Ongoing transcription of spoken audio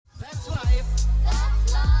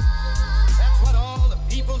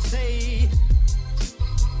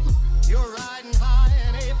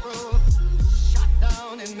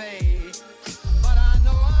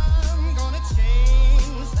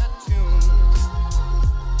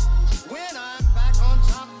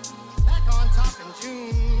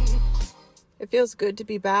feels good to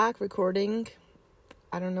be back recording.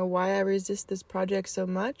 I don't know why I resist this project so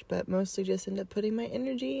much, but mostly just end up putting my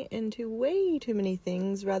energy into way too many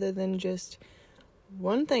things rather than just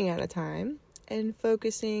one thing at a time, and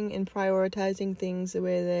focusing and prioritizing things the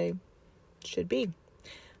way they should be.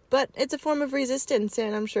 But it's a form of resistance,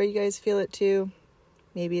 and I'm sure you guys feel it too.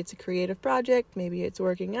 Maybe it's a creative project, maybe it's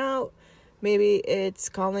working out, maybe it's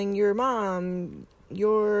calling your mom,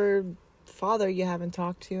 your father you haven't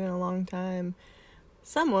talked to in a long time,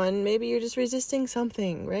 someone, maybe you're just resisting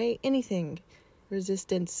something, right? Anything.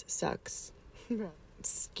 Resistance sucks.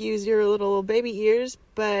 Excuse your little baby ears,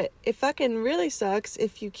 but it fucking really sucks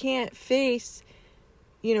if you can't face,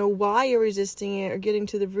 why you're resisting it or getting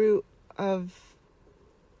to the root of,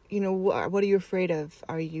 what are you afraid of?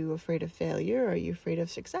 Are you afraid of failure? Are you afraid of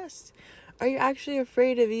success? Are you actually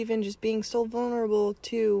afraid of even just being so vulnerable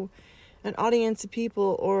to an audience of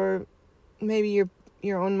people, or maybe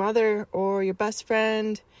your own mother or your best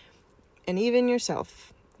friend, and even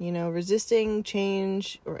yourself? Resisting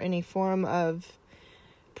change or any form of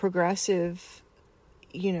progressive,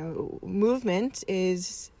 movement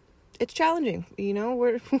it's challenging.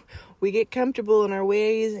 We get comfortable in our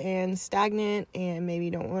ways and stagnant, and maybe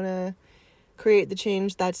don't want to create the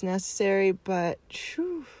change that's necessary, but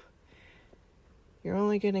you're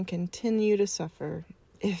only going to continue to suffer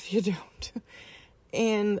if you don't.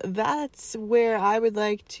 And that's where I would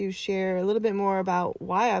like to share a little bit more about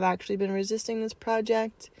why I've actually been resisting this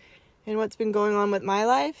project and what's been going on with my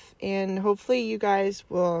life. And hopefully you guys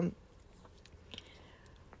will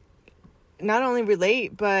not only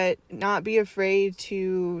relate, but not be afraid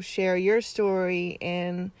to share your story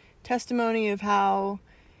and testimony of how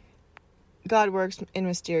God works in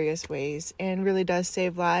mysterious ways and really does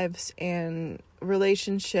save lives and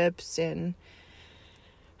relationships and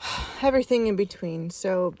everything in between.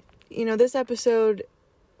 So, this episode,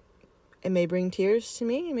 it may bring tears to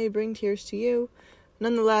me, it may bring tears to you.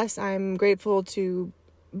 Nonetheless, I'm grateful to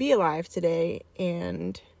be alive today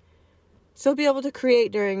and still be able to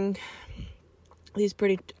create during these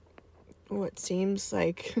pretty, what seems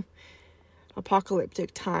like apocalyptic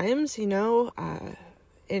times,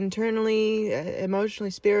 internally, emotionally,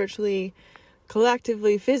 spiritually,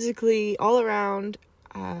 collectively, physically, all around.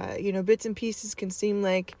 Bits and pieces can seem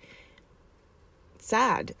like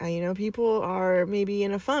sad. People are maybe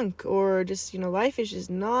in a funk, or just, life is just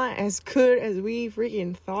not as good as we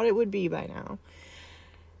freaking thought it would be by now.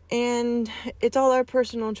 And it's all our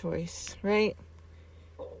personal choice, right?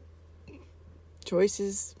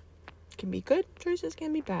 Choices can be good, choices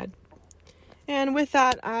can be bad. And with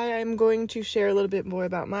that, I am going to share a little bit more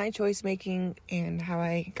about my choice making and how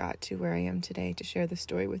I got to where I am today to share this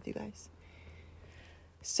story with you guys.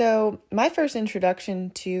 So my first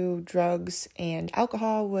introduction to drugs and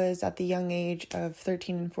alcohol was at the young age of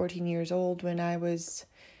 13 and 14 years old, when I was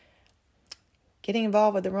getting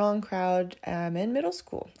involved with the wrong crowd in middle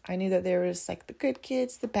school. I knew that there was like the good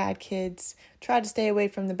kids, the bad kids, tried to stay away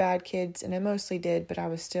from the bad kids, and I mostly did, but I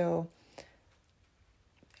was still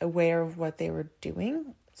aware of what they were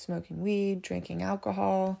doing, smoking weed, drinking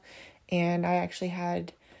alcohol, and I actually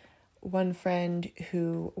had one friend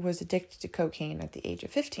who was addicted to cocaine at the age of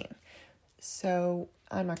 15. So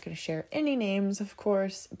I'm not going to share any names, of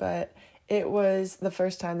course, but it was the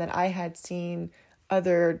first time that I had seen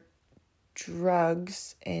other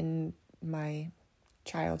drugs in my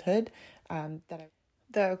childhood,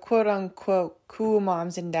 the quote-unquote cool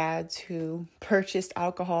moms and dads who purchased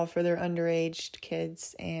alcohol for their underage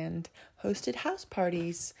kids and hosted house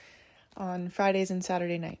parties on Fridays and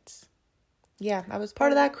Saturday nights. Yeah, I was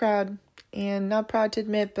part of that crowd, and not proud to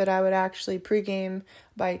admit, but I would actually pregame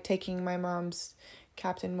by taking my mom's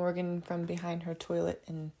Captain Morgan from behind her toilet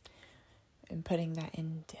and putting that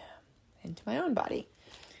into my own body.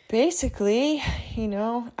 Basically,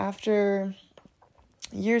 after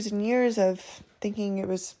years and years of thinking it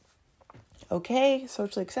was okay,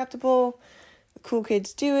 socially acceptable, the cool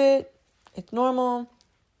kids do it, it's normal,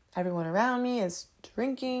 everyone around me is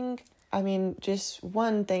drinking. Just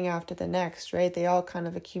one thing after the next, right? They all kind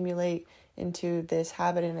of accumulate into this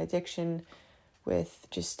habit and addiction with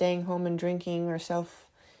just staying home and drinking, or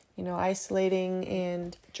isolating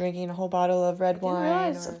and drinking a whole bottle of red wine. I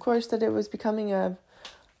realized, of course, that it was becoming a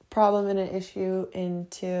problem and an issue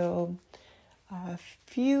until a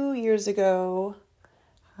few years ago,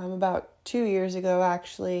 about 2 years ago,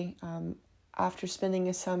 actually, after spending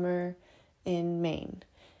a summer in Maine.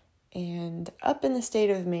 And up in the state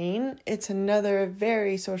of Maine, it's another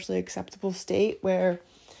very socially acceptable state where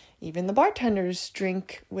even the bartenders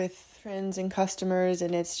drink with friends and customers,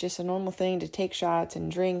 and it's just a normal thing to take shots and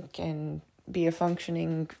drink and be a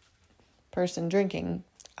functioning person drinking.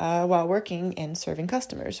 while working and serving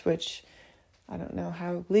customers, which I don't know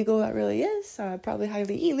how legal that really is. Probably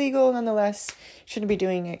highly illegal. Nonetheless, shouldn't be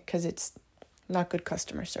doing it because it's not good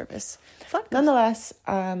customer service. Nonetheless,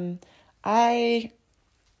 I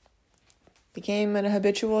became an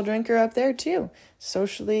habitual drinker up there too.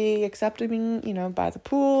 Socially accepting, by the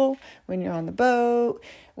pool, when you're on the boat,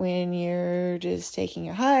 when you're just taking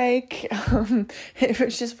a hike. It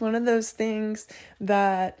was just one of those things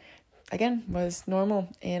that, again, was normal.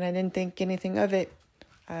 And I didn't think anything of it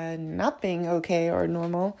not being okay or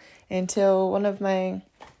normal until one of my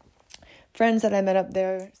friends that I met up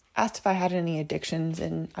there asked if I had any addictions,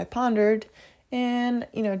 and I pondered, and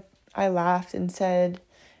I laughed and said,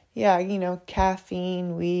 yeah,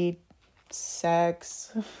 caffeine, weed,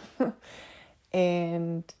 sex,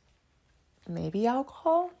 and maybe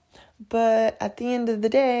alcohol. But at the end of the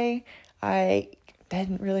day, I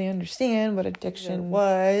didn't really understand what addiction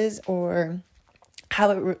was or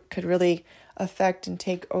how it could really affect and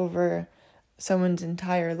take over someone's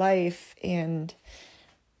entire life and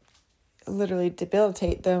literally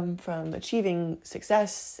debilitate them from achieving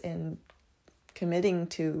success and committing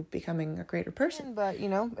to becoming a greater person. But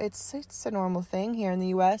it's a normal thing here in the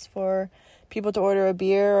US for people to order a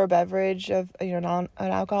beer or a beverage of an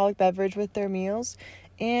alcoholic beverage with their meals,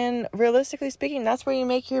 and realistically speaking, that's where you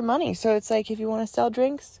make your money. So it's like, if you want to sell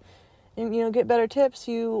drinks and get better tips,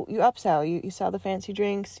 you upsell, you sell the fancy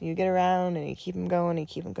drinks, you get around and you keep them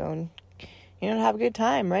going, have a good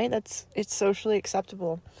time, right? It's socially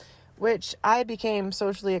acceptable, which I became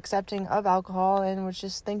socially accepting of alcohol and was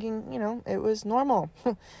just thinking, it was normal.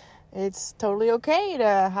 It's totally okay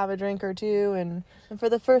to have a drink or two. And for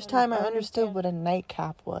the first time, I understood what a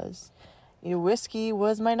nightcap was. Whiskey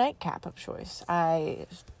was my nightcap of choice. I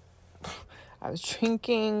was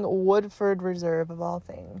drinking Woodford Reserve, of all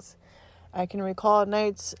things. I can recall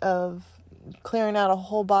nights of clearing out a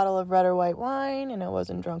whole bottle of red or white wine, and I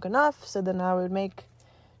wasn't drunk enough, so then I would make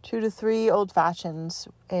 2 to 3 old fashions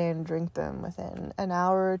and drink them within an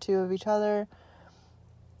hour or two of each other.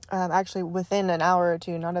 Actually, within an hour or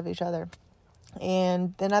two, not of each other.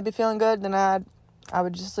 And then I'd be feeling good. Then I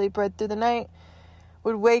would just sleep right through the night.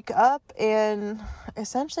 Would wake up and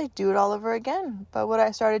essentially do it all over again. But what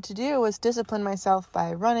I started to do was discipline myself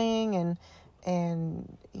by running and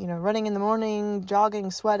running in the morning,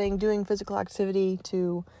 jogging, sweating, doing physical activity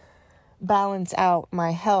to balance out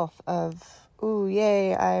my health of, ooh,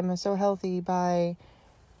 yay, I'm so healthy by,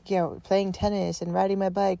 playing tennis and riding my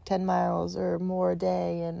bike 10 miles or more a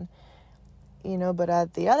day. And, but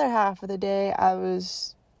at the other half of the day, I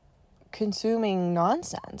was consuming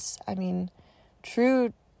nonsense.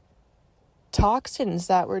 True toxins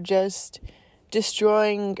that were just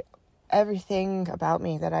destroying everything about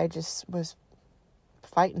me that I just was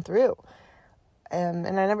fighting through. And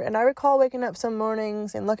I recall waking up some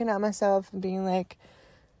mornings and looking at myself and being like,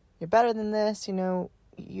 you're better than this, you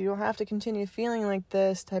don't have to continue feeling like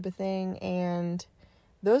this type of thing. And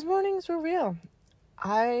those mornings were real.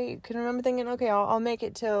 I can remember thinking, okay, I'll make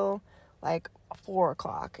it till like 4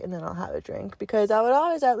 o'clock and then I'll have a drink, because I would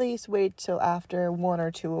always at least wait till after 1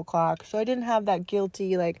 or 2 o'clock. So I didn't have that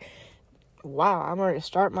guilty, like, wow, I'm going to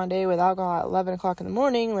start my day with alcohol at 11 o'clock in the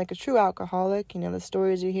morning, like a true alcoholic. The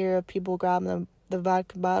stories you hear of people grabbing the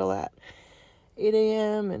vodka bottle at 8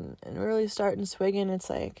 a.m. and really starting swigging. It's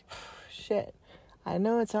like, shit, I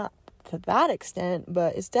know it's not to that extent,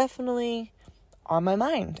 but it's definitely on my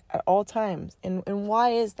mind at all times. And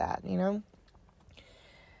why is that,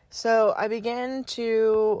 So I began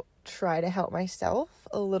to try to help myself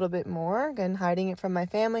a little bit more, again, hiding it from my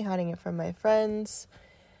family, hiding it from my friends.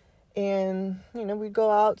 And, we'd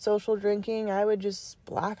go out social drinking. I would just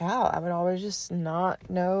black out. I would always just not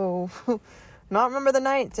know, not remember the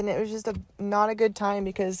nights. And it was just not a good time,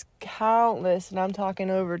 because countless, and I'm talking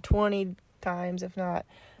over 20 times, if not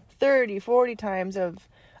 30, 40 times of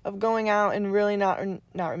going out and really not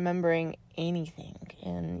remembering anything.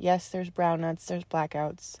 And yes, there's brownouts, there's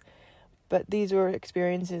blackouts, but these were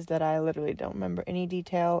experiences that I literally don't remember any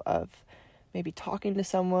detail of. Maybe talking to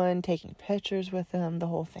someone, taking pictures with them, the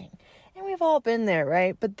whole thing. And we've all been there,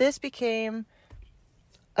 right? But this became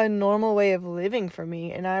a normal way of living for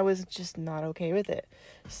me, and I was just not okay with it.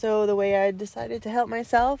 So the way I decided to help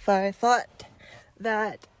myself, I thought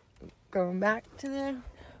that going back to the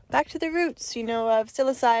roots, of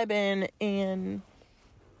psilocybin and,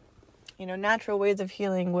 natural ways of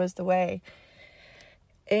healing was the way.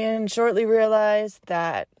 And shortly realized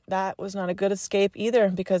that was not a good escape either,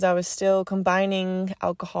 because I was still combining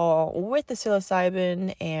alcohol with the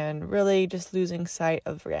psilocybin and really just losing sight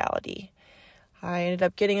of reality. I ended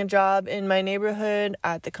up getting a job in my neighborhood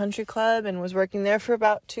at the country club and was working there for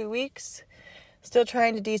about 2 weeks. still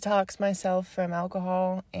trying to detox myself from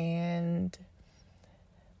alcohol, and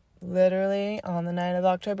literally on the night of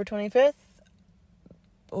October 25th,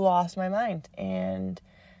 lost my mind. And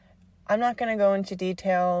I'm not going to go into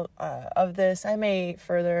detail of this. I may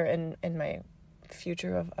further in my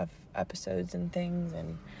future of episodes and things,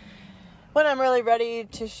 and when I'm really ready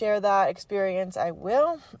to share that experience, I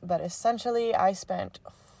will. But essentially, I spent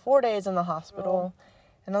 4 days in the hospital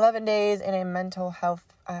and 11 days in a mental health,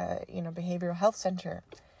 behavioral health center.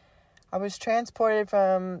 I was transported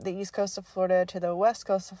from the east coast of Florida to the west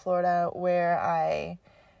coast of Florida, where I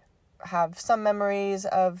have some memories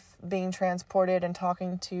of being transported and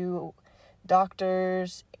talking to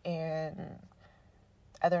doctors and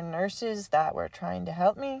other nurses that were trying to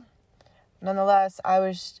help me. Nonetheless, I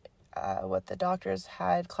was what the doctors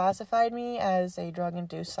had classified me as a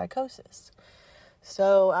drug-induced psychosis.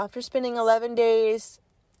 So after spending 11 days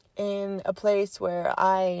in a place where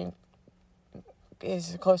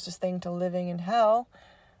is the closest thing to living in hell,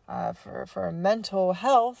 for a mental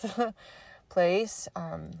health place,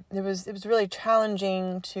 it was really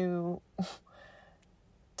challenging to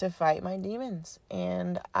fight my demons,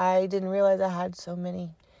 and I didn't realize I had so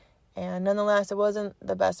many. And nonetheless, it wasn't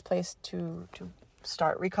the best place to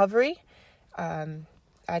start recovery.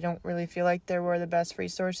 I don't really feel like there were the best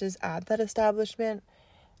resources at that establishment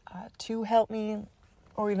to help me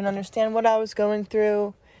or even understand what I was going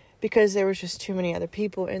through, because there was just too many other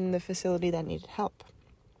people in the facility that needed help.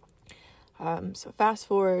 So fast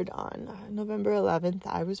forward, on November 11th,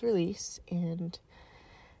 I was released, and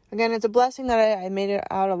again, it's a blessing that I made it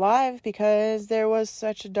out alive, because there was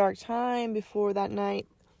such a dark time before that night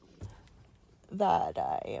that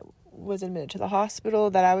I was admitted to the hospital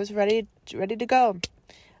that I was ready to go.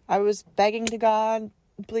 I was begging to God,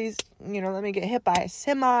 please, let me get hit by a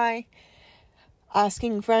semi,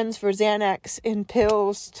 asking friends for Xanax and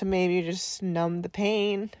pills to maybe just numb the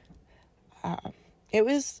pain. It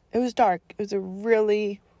was dark. It was a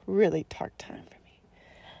really, really dark time for me.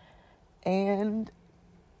 And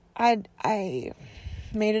I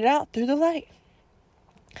made it out through the light.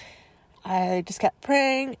 I just kept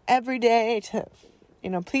praying every day to,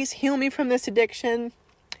 please heal me from this addiction.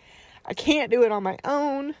 I can't do it on my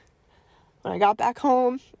own. When I got back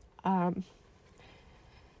home, I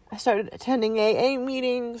started attending AA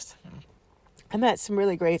meetings. I met some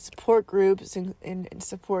really great support groups and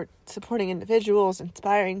supporting individuals,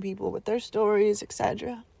 inspiring people with their stories,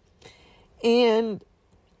 etc. And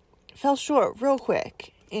fell short real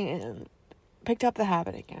quick and picked up the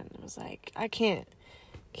habit again. I was like, I can't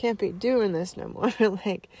be doing this no more.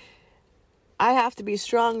 Like, I have to be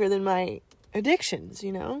stronger than my addictions,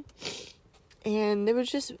 And it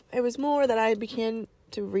was more that I began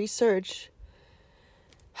to research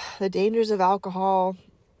the dangers of alcohol,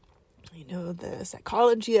 the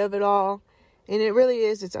psychology of it all. And it really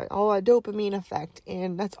is, it's all a dopamine effect.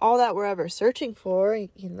 And that's all that we're ever searching for.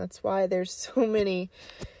 That's why there's so many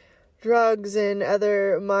drugs and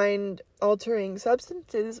other mind-altering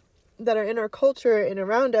substances that are in our culture and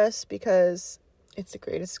around us, because it's a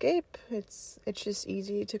great escape. It's just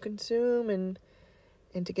easy to consume and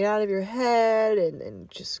to get out of your head and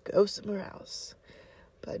just go somewhere else.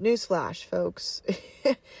 But newsflash, folks,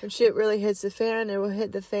 when shit really hits the fan, it will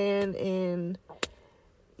hit the fan, and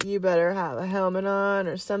you better have a helmet on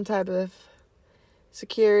or some type of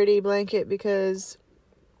security blanket, because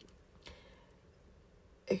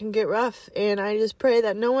it can get rough. And I just pray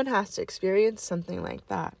that no one has to experience something like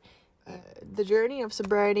that. The journey of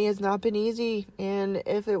sobriety has not been easy, and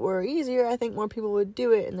if it were easier, I think more people would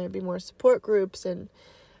do it, and there'd be more support groups and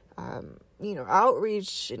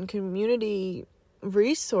outreach and community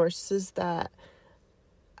resources that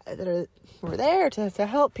were there to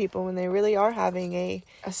help people when they really are having a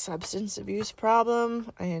substance abuse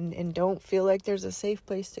problem and don't feel like there's a safe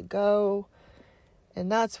place to go.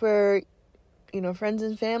 And that's where friends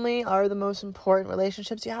and family are the most important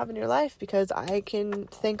relationships you have in your life, because I can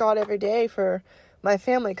thank God every day for my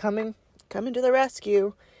family coming to the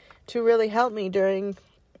rescue to really help me during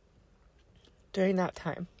that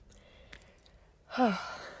time.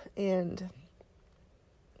 And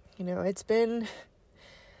it's been,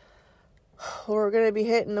 we're going to be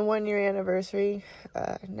hitting the 1 year anniversary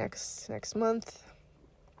next month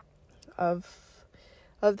of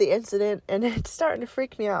the incident, and it's starting to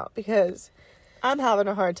freak me out, because I'm having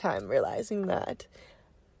a hard time realizing that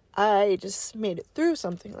I just made it through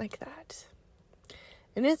something like that.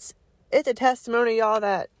 And it's a testimony, y'all,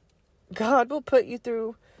 that God will put you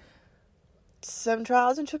through some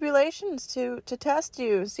trials and tribulations to test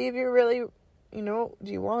you, see if you're really, do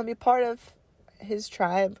you want to be part of his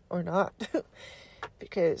tribe or not?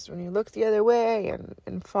 because when you look the other way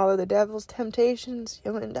and follow the devil's temptations,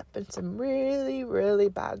 you'll end up in some really, really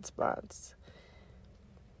bad spots.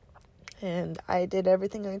 And I did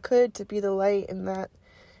everything I could to be the light in that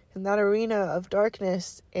arena of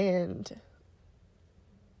darkness. And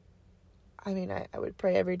I mean, I would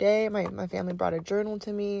pray every day. My family brought a journal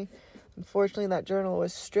to me. Unfortunately, that journal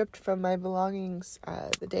was stripped from my belongings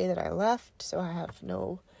the day that I left, so I have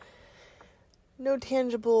no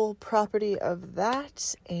tangible property of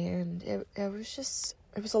that. And it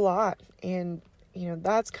was a lot. And,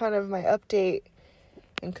 that's kind of my update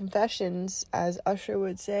and confessions, as Usher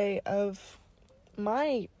would say, of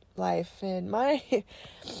my life and my,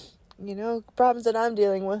 problems that I'm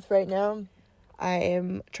dealing with right now. I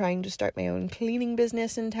am trying to start my own cleaning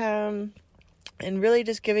business in town and really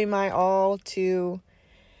just giving my all to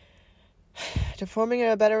forming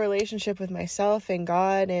a better relationship with myself and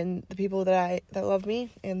God and the people that love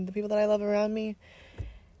me and the people that I love around me.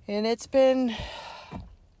 And it's been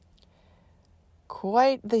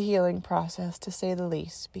quite the healing process, to say the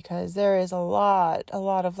least, because there is a lot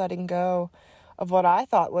of letting go of what I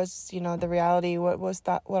thought was, the reality, what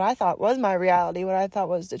I thought was my reality, what I thought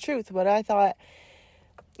was the truth, what I thought,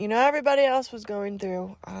 everybody else was going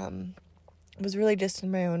through, was really just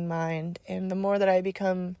in my own mind. And the more that I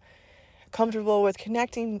become comfortable with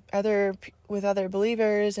connecting with other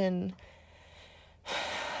believers and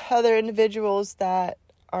other individuals that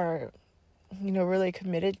are, really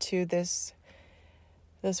committed to this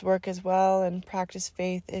work as well and practice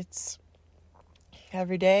faith, it's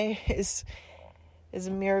every day is a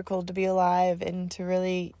miracle to be alive and to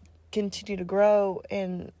really continue to grow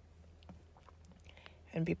and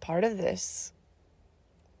be part of this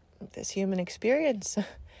human experience.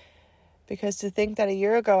 Because to think that a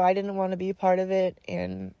year ago I didn't want to be part of it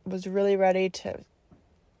and was really ready to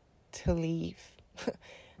leave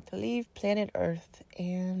to leave planet Earth.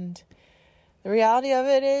 And the reality of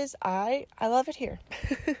it is I love it here.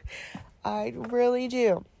 I really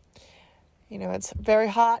do. It's very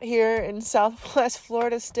hot here in Southwest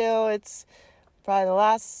Florida still. It's probably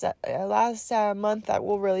the last month that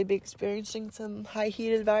we'll really be experiencing some high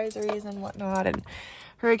heat advisories and whatnot, and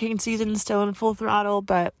hurricane season is still in full throttle.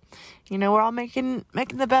 But we're all making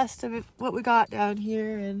the best of it, what we got down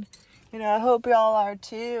here, and I hope y'all are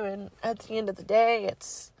too. And at the end of the day,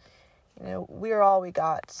 it's we're all we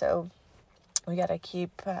got, so we got to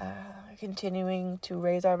keep continuing to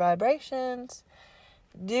raise our vibrations,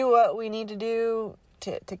 do what we need to do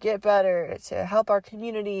to get better, to help our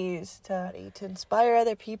communities, to inspire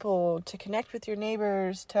other people, to connect with your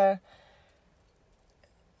neighbors, to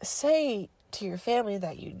say to your family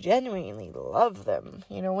that you genuinely love them.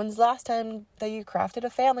 When's the last time that you crafted a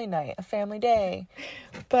family night, a family day?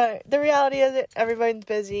 But the reality is that everyone's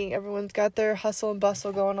busy. Everyone's got their hustle and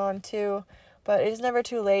bustle going on too. But it's never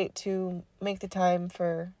too late to make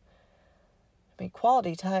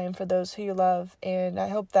quality time for those who you love. And I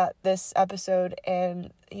hope that this episode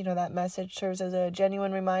and, that message serves as a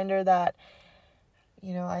genuine reminder that,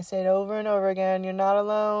 I say it over and over again, you're not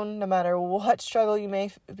alone, no matter what struggle you may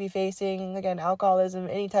be facing. Again, alcoholism,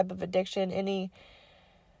 any type of addiction, any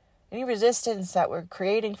resistance that we're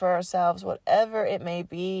creating for ourselves, whatever it may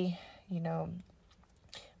be,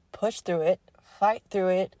 push through it, fight through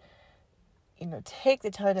it. Take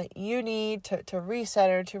the time that you need to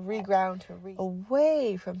recenter, to reground,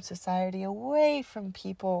 away from society, away from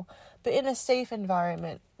people, but in a safe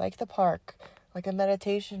environment, like the park, like a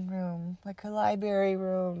meditation room, like a library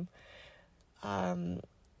room,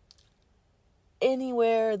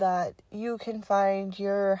 anywhere that you can find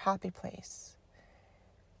your happy place.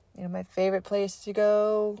 My favorite place to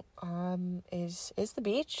go is the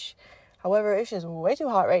beach. However, it's just way too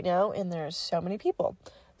hot right now, and there's so many people.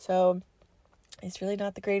 So it's really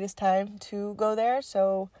not the greatest time to go there.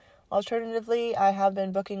 So alternatively, I have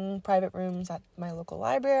been booking private rooms at my local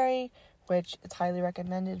library, which is highly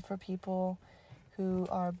recommended for people who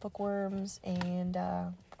are bookworms and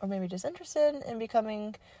or maybe just interested in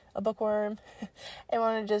becoming a bookworm and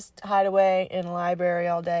want to just hide away in a library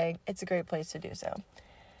all day. It's a great place to do so.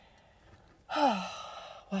 Wow.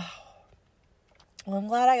 Well, I'm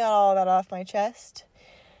glad I got all that off my chest.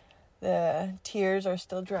 The tears are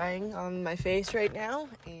still drying on my face right now.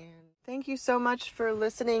 And thank you so much for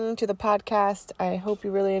listening to the podcast. I hope you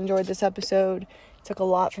really enjoyed this episode. It took a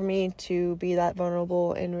lot for me to be that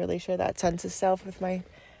vulnerable and really share that sense of self with my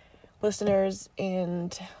listeners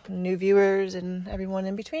and new viewers and everyone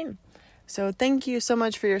in between. So thank you so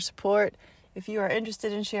much for your support. If you are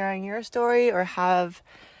interested in sharing your story or have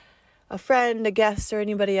a friend, a guest, or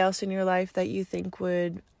anybody else in your life that you think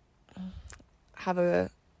would have a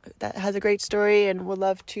that has a great story and would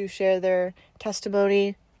love to share their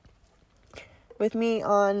testimony with me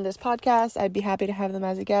on this podcast, I'd be happy to have them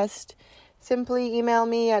as a guest. Simply email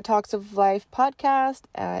me at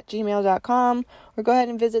talksoflifepodcast@gmail.com or go ahead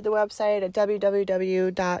and visit the website at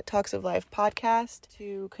www.talksoflifepodcast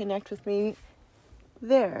to connect with me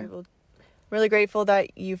there. I'm really grateful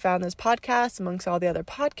that you found this podcast amongst all the other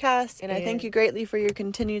podcasts, and I thank you greatly for your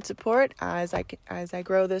continued support as I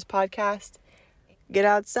grow this podcast. Get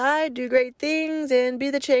outside, do great things, and be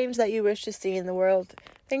the change that you wish to see in the world.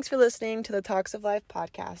 Thanks for listening to the Talks of Life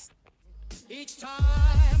podcast. Each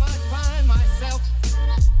time I find myself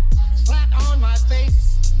flat on my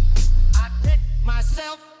face, I pick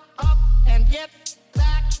myself up and get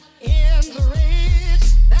back in the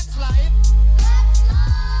race. That's life.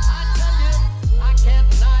 I tell you, I can't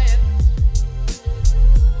deny it.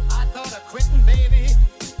 I thought of quitting, baby,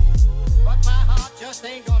 but my heart just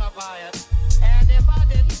ain't gonna buy it. And if I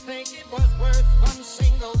didn't think it was worth one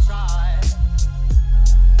single try,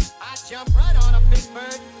 I'd jump right on a big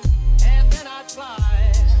bird